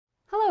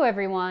Hello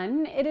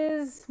everyone, it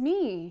is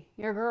me,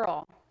 your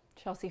girl,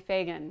 Chelsea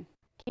Fagan,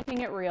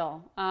 keeping it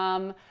real.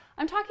 I'm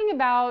talking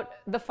about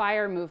the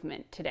FIRE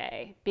movement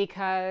today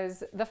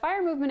because the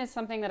FIRE movement is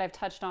something that I've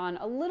touched on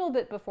a little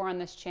bit before on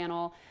this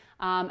channel,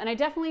 and I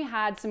definitely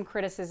had some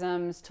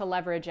criticisms to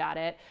leverage at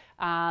it.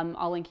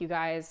 I'll link you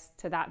guys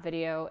to that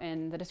video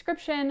in the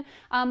description.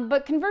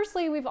 But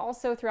conversely, we've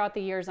also throughout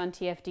the years on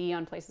TFD,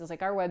 on places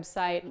like our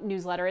website,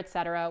 newsletter,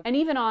 etc., and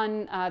even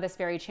on this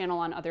very channel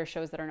on other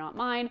shows that are not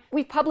mine,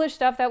 we've published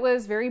stuff that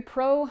was very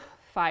pro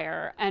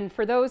FIRE. And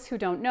for those who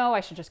don't know,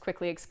 I should just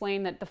quickly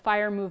explain that the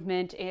FIRE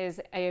movement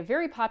is a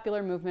very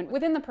popular movement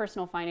within the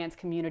personal finance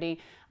community.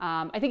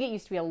 I think it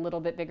used to be a little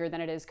bit bigger than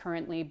it is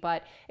currently,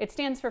 but it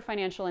stands for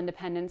financial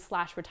independence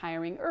 /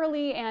 retiring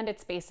early, and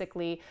it's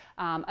basically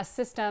a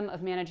system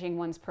of managing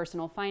one's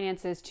personal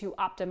finances to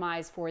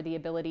optimize for the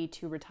ability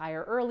to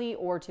retire early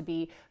or to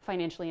be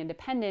financially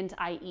independent,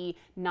 i.e.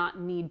 not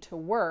need to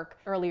work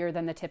earlier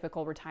than the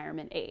typical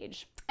retirement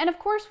age. And of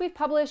course, we've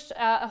published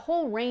a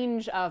whole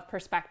range of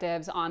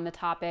perspectives on the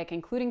topic,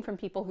 including from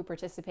people who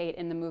participate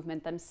in the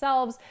movement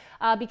themselves,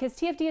 because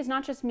TFD is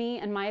not just me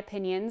and my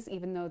opinions,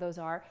 even though those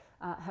are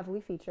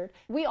heavily featured.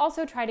 We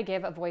also try to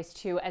give a voice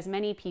to as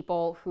many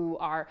people who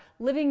are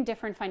living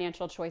different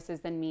financial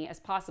choices than me as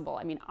possible.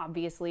 I mean,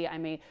 obviously,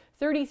 I'm a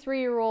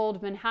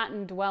 33-year-old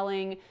Manhattan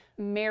dwelling,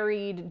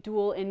 married,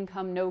 dual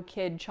income, no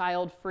kid,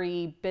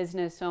 child-free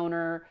business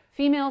owner,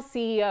 female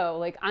CEO.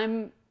 Like,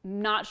 I'm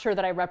not sure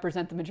that I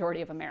represent the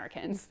majority of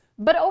Americans.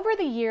 But over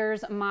the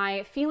years,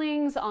 my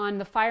feelings on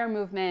the FIRE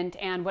movement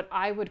and what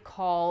I would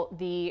call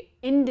the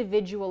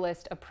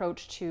individualist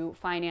approach to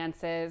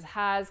finances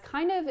has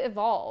kind of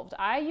evolved.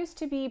 I used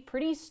to be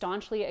pretty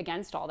staunchly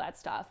against all that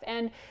stuff.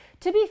 And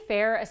to be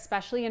fair,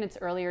 especially in its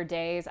earlier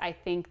days, I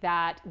think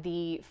that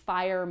the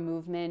FIRE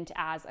movement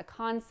as a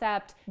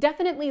concept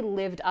definitely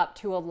lived up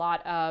to a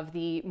lot of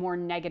the more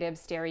negative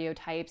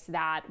stereotypes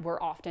that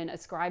were often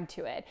ascribed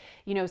to it.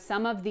 You know,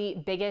 some of the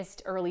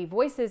biggest early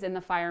voices in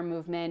the FIRE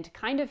movement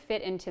kind of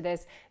fit into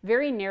this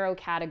very narrow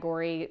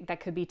category that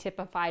could be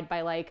typified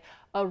by like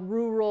a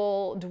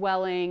rural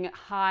dwelling,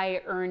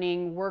 high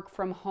earning, work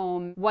from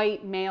home,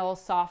 white male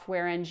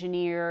software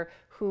engineer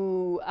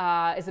who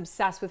is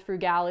obsessed with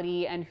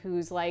frugality and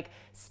who's like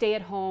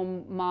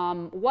stay-at-home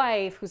mom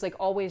wife who's like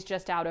always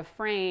just out of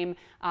frame,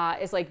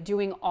 is like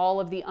doing all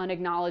of the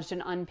unacknowledged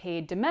and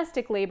unpaid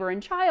domestic labor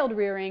and child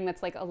rearing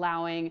that's like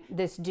allowing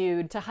this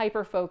dude to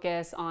hyper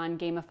focus on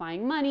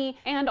gamifying money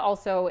and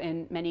also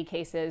in many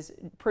cases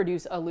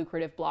produce a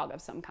lucrative blog of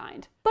some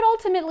kind. But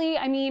ultimately,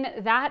 I mean,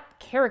 that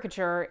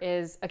caricature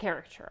is a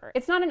caricature.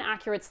 It's not an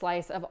accurate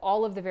slice of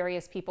all of the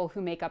various people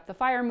who make up the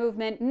FIRE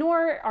movement,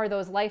 nor are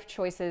those life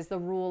choices the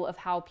rule of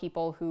how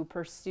people who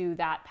pursue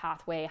that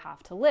pathway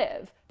have to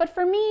live. But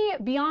for me,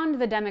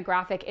 beyond the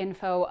demographic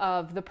info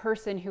of the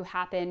person who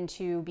happened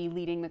to be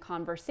leading the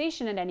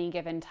conversation at any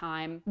given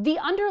time, the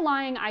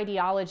underlying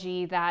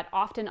ideology that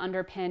often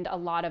underpinned a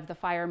lot of the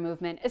FIRE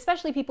movement,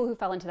 especially people who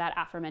fell into that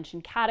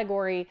aforementioned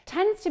category,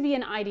 tends to be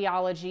an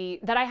ideology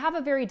that I have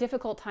a very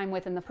difficult time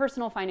with in the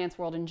personal finance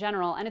world in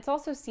general, and it's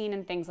also seen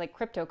in things like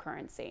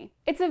cryptocurrency.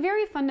 It's a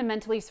very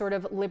fundamentally sort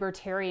of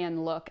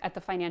libertarian look at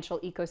the financial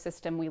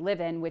ecosystem we live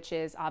in, which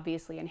is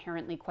obviously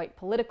inherently quite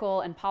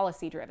political and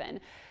policy driven.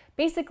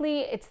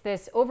 Basically, it's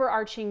this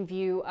overarching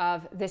view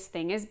of this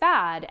thing is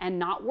bad and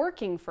not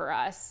working for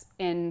us.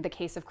 In the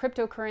case of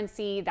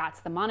cryptocurrency, that's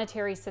the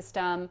monetary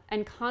system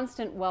and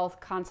constant wealth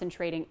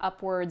concentrating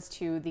upwards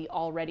to the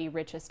already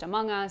richest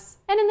among us.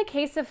 And in the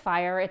case of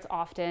FIRE, it's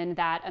often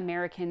that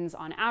Americans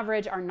on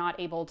average are not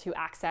able to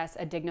access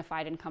a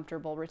dignified and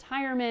comfortable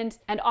retirement,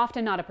 and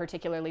often not a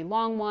particularly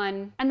long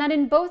one. And that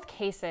in both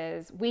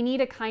cases, we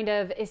need a kind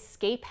of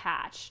escape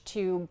hatch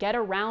to get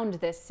around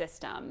this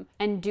system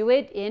and do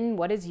it in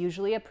what is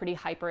usually a pretty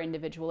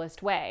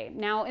hyper-individualist way.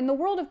 Now, in the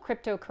world of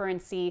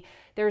cryptocurrency,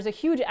 there's a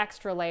huge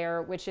extra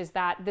layer, which is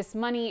that this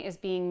money is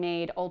being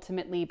made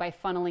ultimately by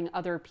funneling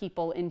other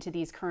people into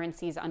these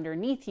currencies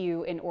underneath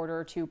you in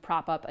order to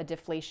prop up a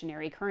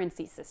deflationary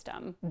currency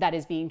system that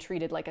is being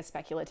treated like a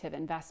speculative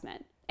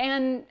investment.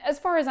 And as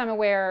far as I'm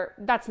aware,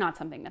 that's not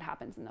something that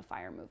happens in the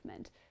FIRE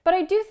movement. But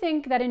I do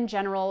think that in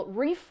general,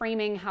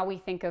 reframing how we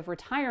think of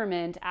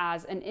retirement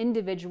as an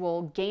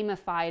individual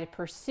gamified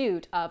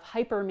pursuit of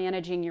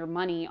hyper-managing your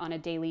money on a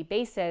daily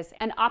basis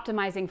and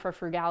optimizing for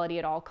frugality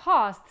at all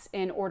costs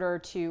in order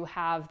to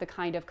have the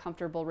kind of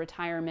comfortable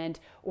retirement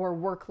or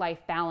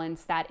work-life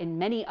balance that in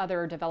many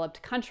other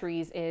developed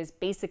countries is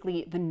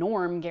basically the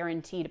norm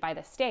guaranteed by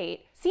the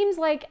state, seems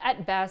like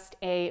at best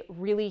a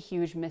really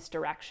huge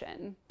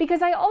misdirection.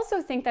 Because I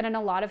also think that in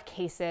a lot of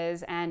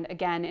cases, and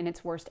again in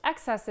its worst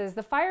excesses,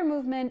 the FIRE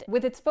movement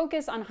with its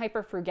focus on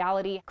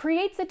hyperfrugality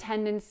creates a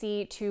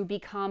tendency to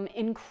become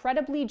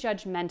incredibly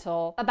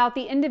judgmental about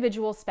the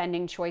individual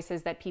spending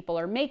choices that people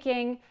are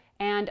making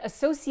and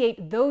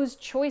associate those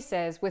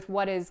choices with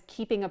what is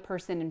keeping a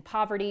person in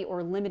poverty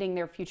or limiting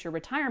their future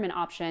retirement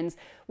options,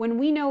 when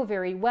we know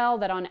very well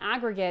that on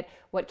aggregate,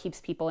 What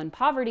keeps people in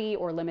poverty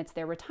or limits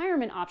their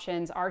retirement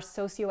options are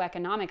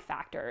socioeconomic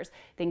factors,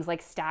 things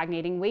like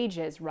stagnating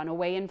wages,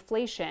 runaway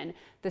inflation,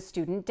 the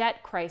student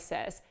debt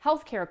crisis,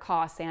 healthcare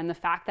costs, and the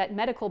fact that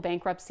medical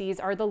bankruptcies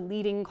are the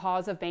leading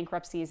cause of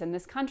bankruptcies in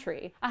this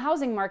country, a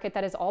housing market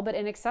that is all but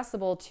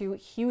inaccessible to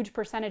huge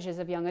percentages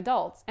of young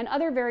adults, and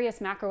other various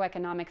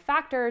macroeconomic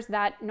factors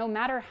that no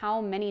matter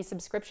how many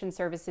subscription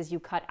services you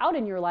cut out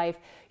in your life,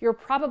 you're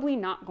probably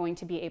not going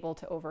to be able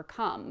to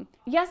overcome.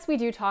 Yes, we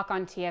do talk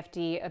on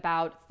TFD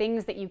about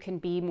things that you can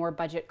be more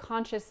budget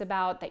conscious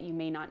about, that you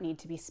may not need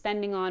to be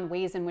spending on,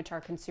 ways in which our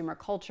consumer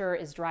culture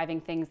is driving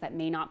things that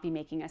may not be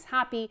making us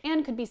happy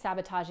and could be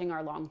sabotaging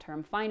our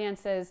long-term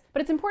finances.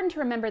 But it's important to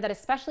remember that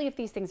especially if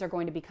these things are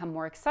going to become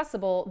more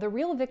accessible, the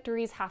real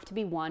victories have to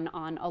be won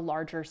on a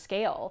larger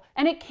scale.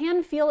 And it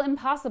can feel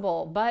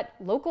impossible, but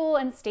local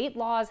and state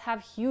laws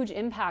have huge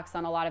impacts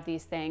on a lot of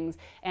these things.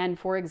 And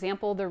for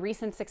example, the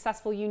recent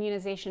successful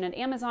unionization at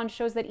Amazon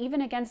shows that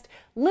even against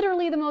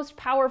literally the most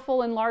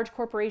powerful and large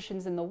corporations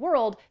in the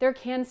world, there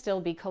can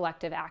still be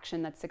collective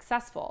action that's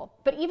successful.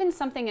 But even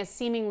something as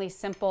seemingly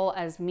simple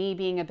as me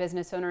being a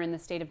business owner in the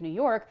state of New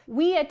York,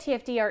 we at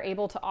TFD are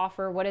able to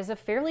offer what is a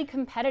fairly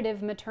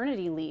competitive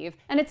maternity leave,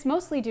 and it's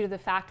mostly due to the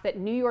fact that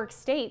New York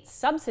State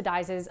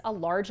subsidizes a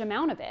large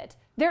amount of it.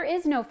 There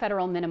is no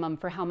federal minimum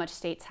for how much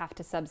states have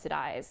to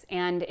subsidize,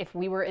 and if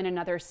we were in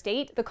another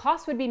state, the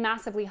cost would be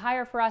massively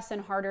higher for us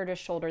and harder to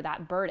shoulder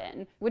that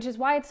burden, which is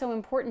why it's so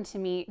important to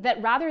me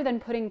that rather than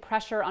putting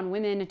pressure on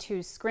women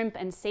to scrimp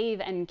and save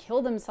and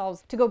kill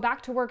themselves to go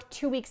back to work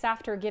 2 weeks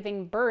after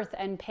giving birth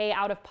and pay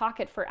out of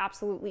pocket for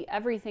absolutely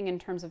everything in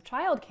terms of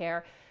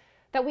childcare,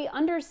 that we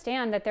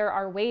understand that there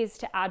are ways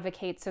to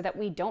advocate so that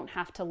we don't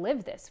have to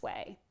live this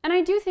way. And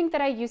I do think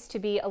that I used to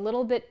be a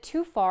little bit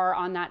too far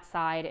on that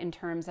side in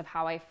terms of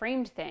how I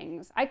framed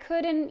things. I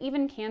could and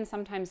even can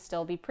sometimes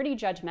still be pretty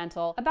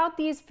judgmental about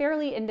these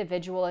fairly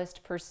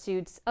individualist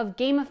pursuits of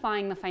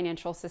gamifying the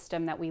financial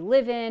system that we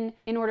live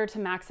in order to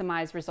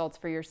maximize results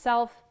for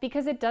yourself,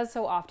 because it does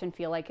so often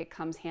feel like it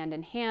comes hand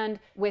in hand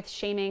with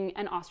shaming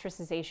and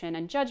ostracization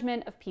and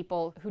judgment of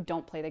people who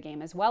don't play the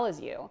game as well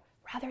as you,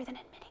 rather than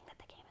admitting that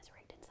the game is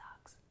rigged and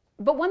sucks.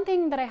 But one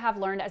thing that I have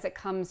learned as it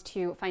comes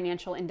to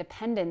financial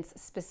independence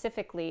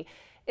specifically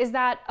is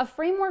that a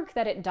framework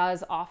that it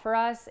does offer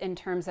us in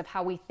terms of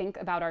how we think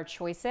about our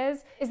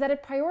choices is that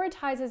it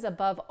prioritizes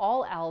above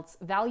all else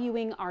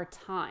valuing our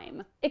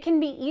time. It can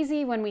be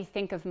easy when we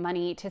think of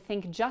money to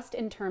think just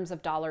in terms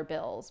of dollar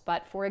bills,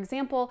 but for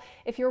example,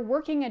 if you're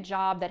working a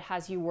job that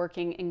has you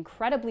working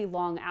incredibly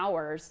long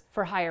hours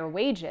for higher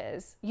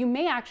wages, you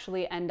may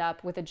actually end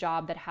up with a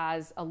job that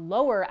has a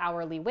lower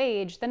hourly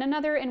wage than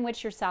another in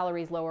which your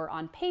salary is lower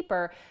on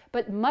paper,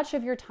 but much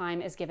of your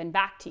time is given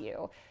back to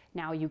you.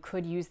 Now, you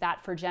could use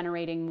that for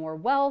generating more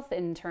wealth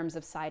in terms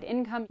of side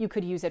income. You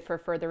could use it for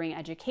furthering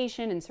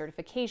education and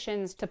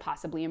certifications to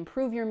possibly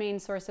improve your main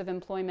source of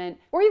employment,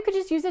 or you could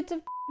just use it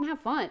to have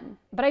fun.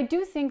 But I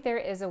do think there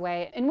is a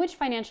way in which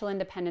financial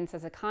independence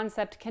as a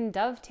concept can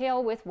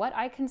dovetail with what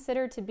I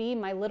consider to be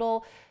my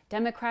little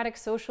democratic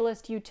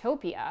socialist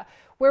utopia,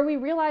 where we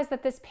realize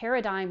that this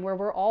paradigm where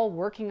we're all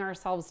working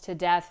ourselves to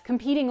death,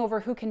 competing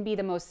over who can be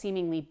the most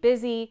seemingly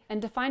busy, and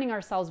defining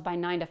ourselves by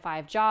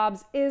 9-to-5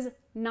 jobs is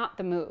not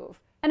the move.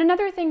 And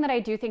another thing that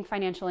I do think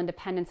financial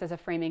independence as a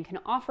framing can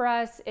offer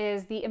us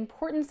is the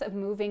importance of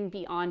moving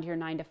beyond your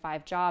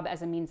 9-to-5 job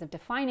as a means of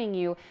defining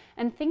you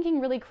and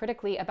thinking really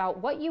critically about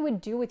what you would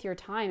do with your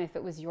time if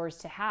it was yours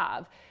to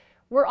have.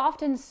 We're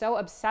often so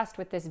obsessed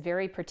with this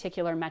very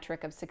particular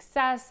metric of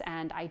success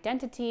and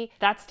identity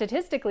that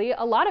statistically,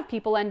 a lot of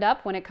people end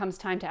up, when it comes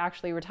time to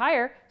actually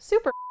retire,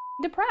 super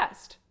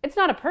depressed. It's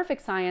not a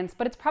perfect science,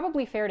 but it's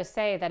probably fair to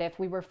say that if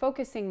we were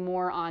focusing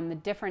more on the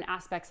different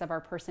aspects of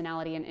our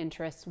personality and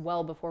interests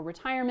well before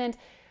retirement,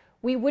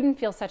 we wouldn't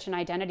feel such an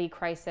identity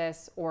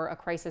crisis or a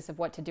crisis of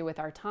what to do with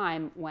our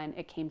time when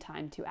it came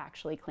time to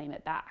actually claim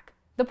it back.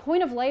 The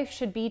point of life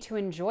should be to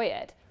enjoy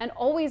it, and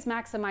always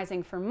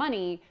maximizing for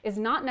money is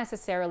not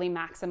necessarily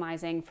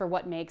maximizing for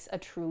what makes a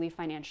truly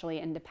financially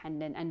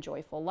independent and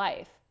joyful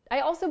life. I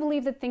also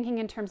believe that thinking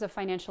in terms of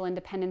financial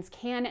independence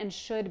can and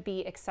should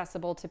be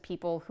accessible to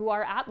people who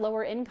are at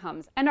lower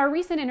incomes. And our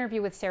recent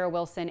interview with Sarah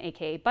Wilson,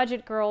 aka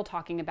Budget Girl,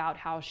 talking about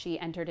how she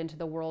entered into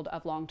the world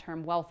of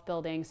long-term wealth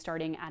building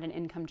starting at an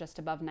income just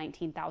above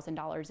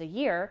 $19,000 a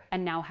year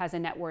and now has a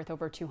net worth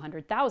over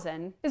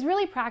 $200,000, is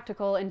really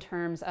practical in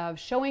terms of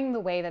showing the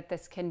way that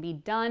this can be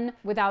done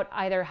without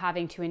either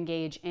having to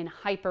engage in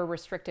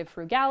hyper-restrictive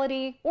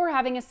frugality or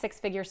having a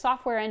six-figure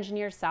software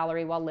engineer's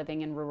salary while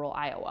living in rural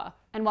Iowa.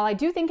 And while I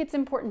do think it's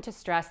important to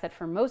stress that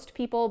for most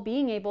people,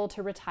 being able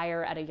to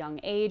retire at a young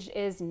age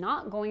is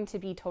not going to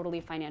be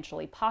totally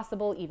financially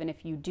possible, even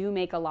if you do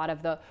make a lot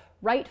of the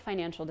right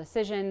financial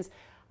decisions,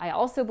 I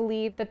also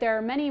believe that there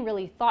are many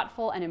really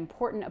thoughtful and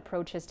important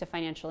approaches to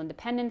financial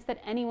independence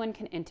that anyone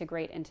can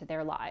integrate into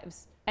their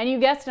lives. And you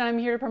guessed it, I'm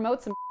here to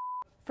promote some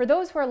for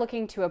those who are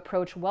looking to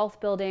approach wealth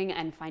building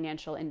and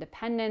financial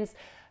independence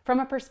from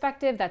a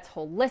perspective that's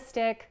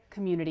holistic,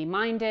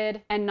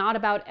 community-minded, and not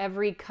about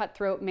every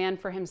cutthroat man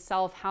for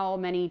himself, how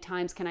many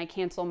times can I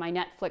cancel my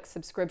Netflix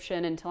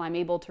subscription until I'm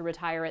able to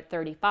retire at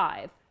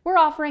 35. We're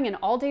offering an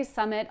all-day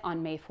summit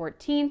on May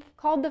 14th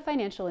called the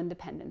Financial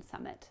Independence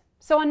Summit.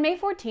 So on May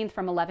 14th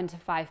from 11 to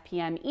 5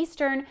 p.m.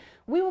 Eastern,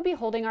 we will be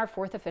holding our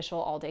 4th official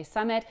all-day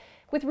summit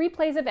with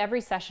replays of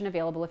every session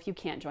available if you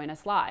can't join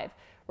us live.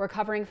 We're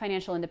covering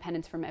financial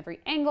independence from every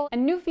angle,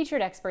 and new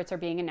featured experts are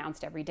being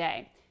announced every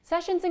day.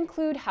 Sessions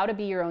include how to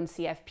be your own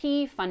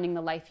CFP, funding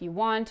the life you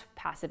want,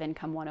 passive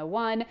income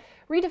 101,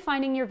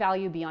 redefining your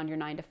value beyond your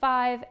 9 to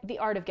 5, the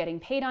art of getting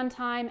paid on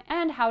time,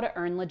 and how to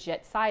earn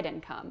legit side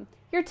income.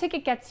 Your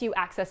ticket gets you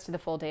access to the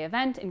full day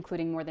event,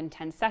 including more than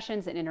 10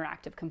 sessions and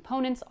interactive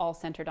components, all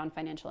centered on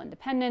financial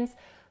independence,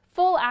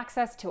 full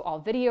access to all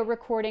video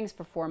recordings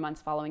for 4 months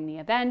following the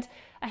event,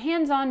 a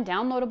hands-on,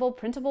 downloadable,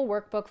 printable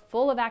workbook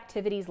full of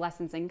activities,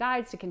 lessons, and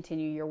guides to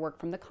continue your work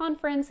from the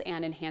conference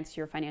and enhance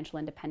your financial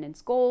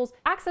independence goals,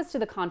 access to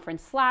the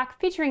conference Slack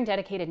featuring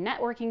dedicated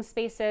networking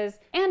spaces,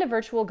 and a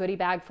virtual goodie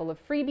bag full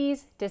of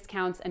freebies,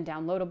 discounts, and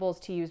downloadables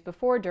to use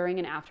before, during,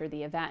 and after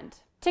the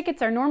event.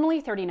 Tickets are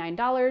normally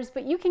 $39,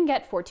 but you can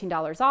get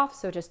 $14 off,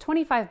 so just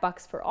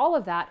 $25 for all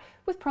of that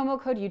with promo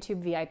code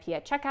YouTubeVIP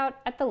at checkout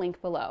at the link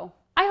below.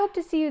 I hope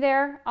to see you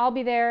there. I'll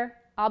be there.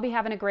 I'll be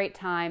having a great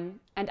time.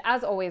 And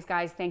as always,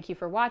 guys, thank you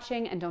for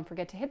watching, and don't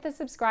forget to hit the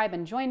subscribe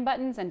and join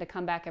buttons and to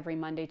come back every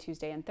Monday,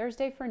 Tuesday, and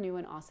Thursday for new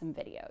and awesome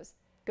videos.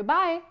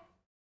 Goodbye!